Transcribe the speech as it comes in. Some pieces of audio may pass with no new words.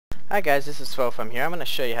Hi guys, this is Fofum here. I'm going to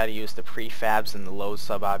show you how to use the prefabs and the load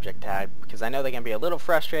subobject tag because I know they can be a little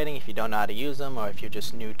frustrating if you don't know how to use them or if you're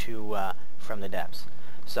just new to from the depths.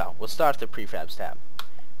 So we'll start with the prefabs tab.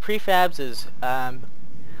 Prefabs is a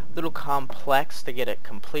little complex to get it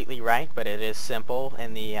completely right, but it is simple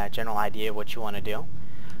in the general idea of what you want to do.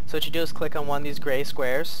 So what you do is click on one of these gray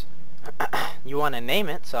squares. You want to name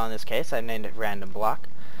it, so in this case I named it random block.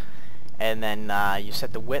 And then you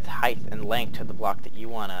set the width, height, and length to the block that you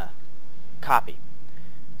want to copy.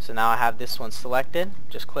 So now I have this one selected.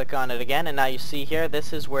 Just click on it again, and now you see here,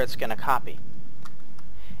 this is where it's going to copy.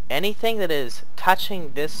 Anything that is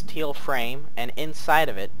touching this teal frame and inside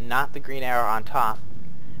of it, not the green arrow on top,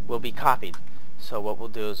 will be copied. So what we'll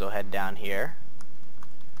do is we'll head down here.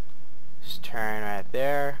 Just turn right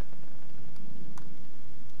there.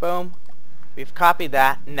 Boom. We've copied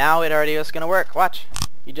that. Now it already is going to work. Watch.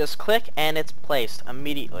 You just click and it's placed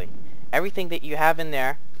immediately. Everything that you have in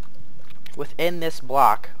there within this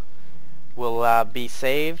block will be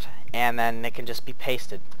saved, and then it can just be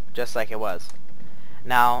pasted just like it was.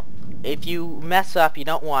 Now if you mess up, you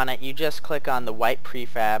don't want it, you just click on the white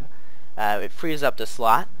prefab. It frees up the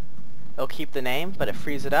slot. It'll keep the name, but it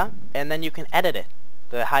frees it up, and then you can edit it,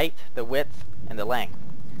 the height, the width, and the length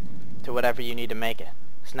to whatever you need to make it.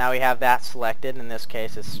 So now we have that selected. In this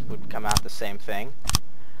case this would come out the same thing.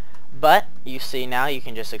 But you see now you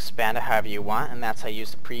can just expand it however you want, and that's how you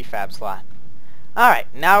use the prefab slot. Alright,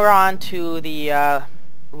 now we're on to the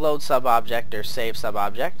load subobject or save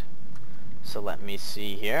subobject. So let me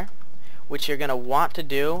see here. What you're going to want to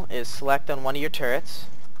do is select on one of your turrets,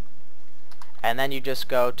 and then you just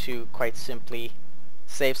go to, quite simply,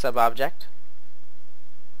 save subobject.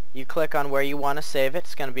 You click on where you want to save it.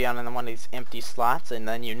 It's going to be on one of these empty slots, and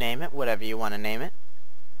then you name it whatever you want to name it.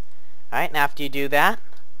 Alright, and after you do that,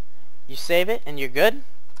 you save it and you're good.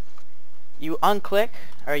 You unclick,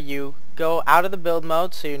 or you go out of the build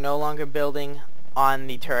mode, so you're no longer building on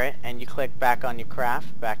the turret, and you click back on your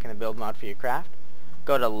craft, back in the build mode for your craft.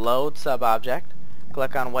 Go to load subobject,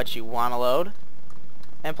 click on what you want to load,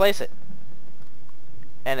 and place it.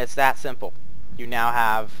 And it's that simple. You now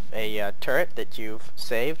have a turret that you've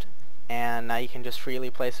saved, and now you can just freely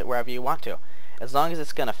place it wherever you want to. As long as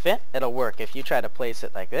it's going to fit, it'll work. If you try to place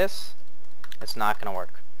it like this, it's not going to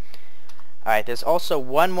work. Alright, there's also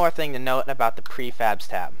one more thing to note about the prefabs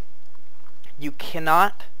tab. You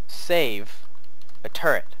cannot save a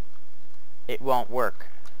turret. It won't work.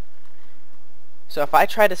 So if I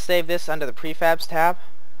try to save this under the prefabs tab,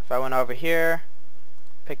 if I went over here,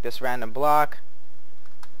 pick this random block,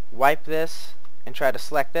 wipe this, and try to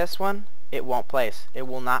select this one, it won't place. It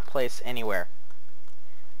will not place anywhere.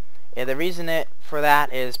 And the reason for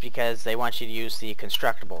that is because they want you to use the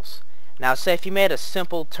constructibles. Now say if you made a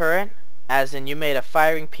simple turret, as in you made a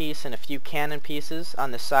firing piece and a few cannon pieces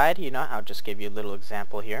on the side, I'll just give you a little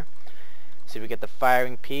example here. So we get the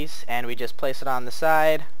firing piece and we just place it on the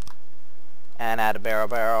side and add a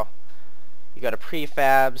barrel. You go to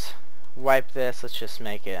prefabs, wipe this, let's just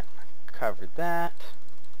make it cover that.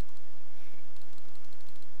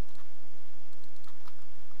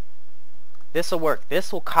 This will work,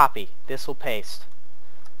 this will copy, this will paste.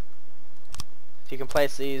 So you can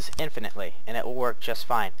place these infinitely and it will work just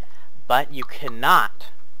fine. But you cannot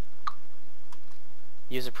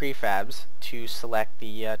use the prefabs to select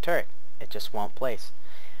the turret. It just won't place.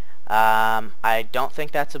 I don't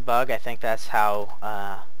think that's a bug. I think that's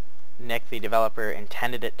how Nick, the developer,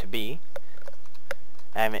 intended it to be.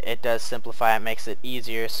 It does simplify it, makes it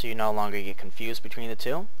easier so you no longer get confused between the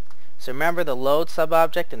two. So remember, the load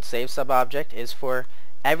subobject and save subobject is for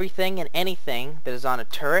everything and anything that is on a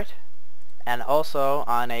turret and also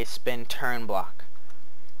on a spin turn block.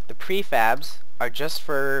 The prefabs are just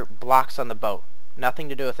for blocks on the boat, nothing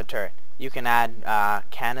to do with the turret. You can add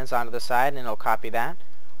cannons onto the side and it'll copy that,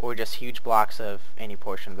 or just huge blocks of any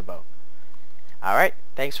portion of the boat. Alright,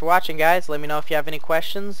 thanks for watching guys. Let me know if you have any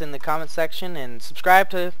questions in the comment section, and subscribe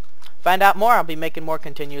to find out more. I'll be making more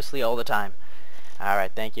continuously all the time.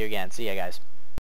 Alright, thank you again. See ya guys.